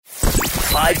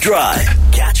5 Drive.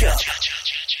 Catch up.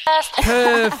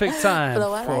 Perfect time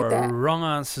Hello, for wrong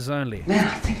answers only. Man,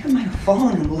 I think I might have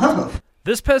fallen in love.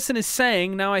 This person is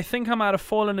saying, now I think I might have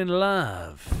fallen in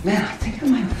love. Man, I think I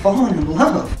might have fallen in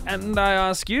love. And I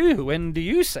ask you, when do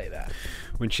you say that?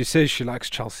 When she says she likes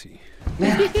Chelsea.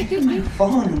 Man, I think I might have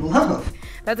fallen in love.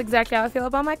 That's exactly how I feel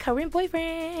about my current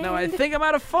boyfriend. Now I think I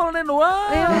might have fallen in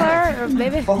love.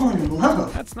 Baby. Fallen in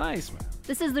love. That's nice, man.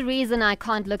 This is the reason I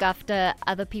can't look after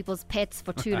other people's pets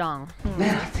for too long.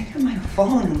 Man, I think I might have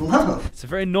fallen in love. It's a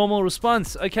very normal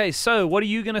response. Okay, so what are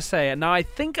you going to say? Now I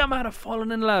think I might have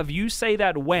fallen in love. You say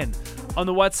that when? On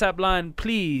the WhatsApp line,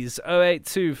 please,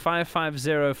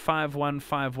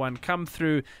 082-550-5151. Come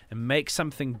through and make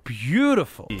something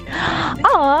beautiful.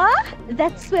 Aw,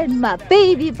 that's when my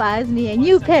baby buys me a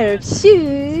new pair of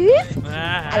shoes.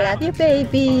 I love you,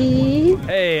 baby.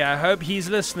 Hey, I hope he's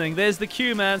listening. There's the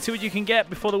cue, man. See what you can get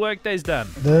before the workday's done.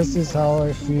 This is how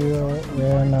I feel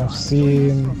when I've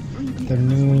seen the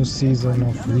new season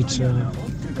of Reacher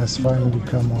has finally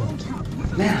come out.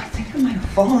 Man, I think I might have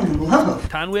fallen in love.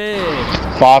 Tanwe.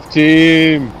 5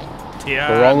 team.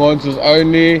 Yeah. The wrong answers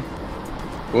only.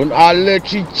 When I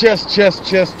literally just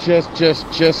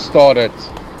started.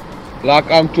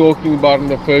 Like I'm talking about in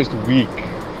the first week.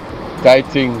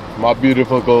 Dating my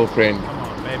beautiful girlfriend. Come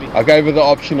on, baby. I gave her the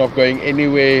option of going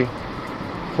anywhere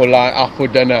for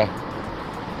dinner.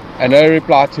 And her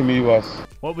reply to me was...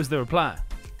 What was the reply?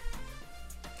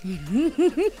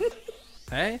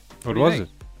 Hey? What do you was think?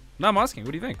 it? No, I'm asking.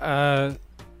 What do you think? The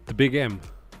big M.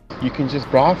 You can just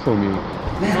bribe for me.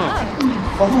 Man, I think I might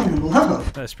have fallen in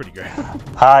love. That's pretty great.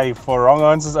 Hi, for wrong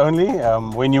answers only.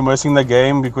 When you're missing the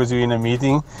game because you're in a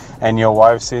meeting and your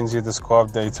wife sends you the score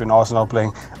updates when Arsenal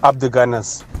playing, up the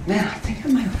Gunners. Man, I think I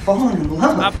might have fallen in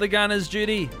love. Up the Gunners,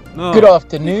 Judy. No. Good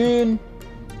afternoon.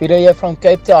 Peter here from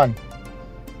Cape Town.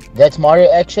 That's my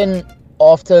reaction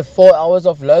after 4 hours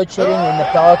of load shedding when the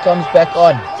power comes back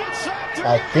on.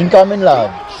 I think I'm in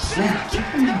love. Man, I think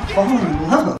I might have fallen in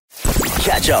love.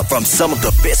 Catch up from some of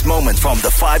the best moments from the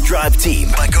 5 Drive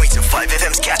team by going to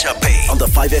 5FM's catch up page on the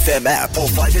 5FM app or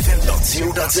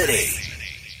 5FM.co.za.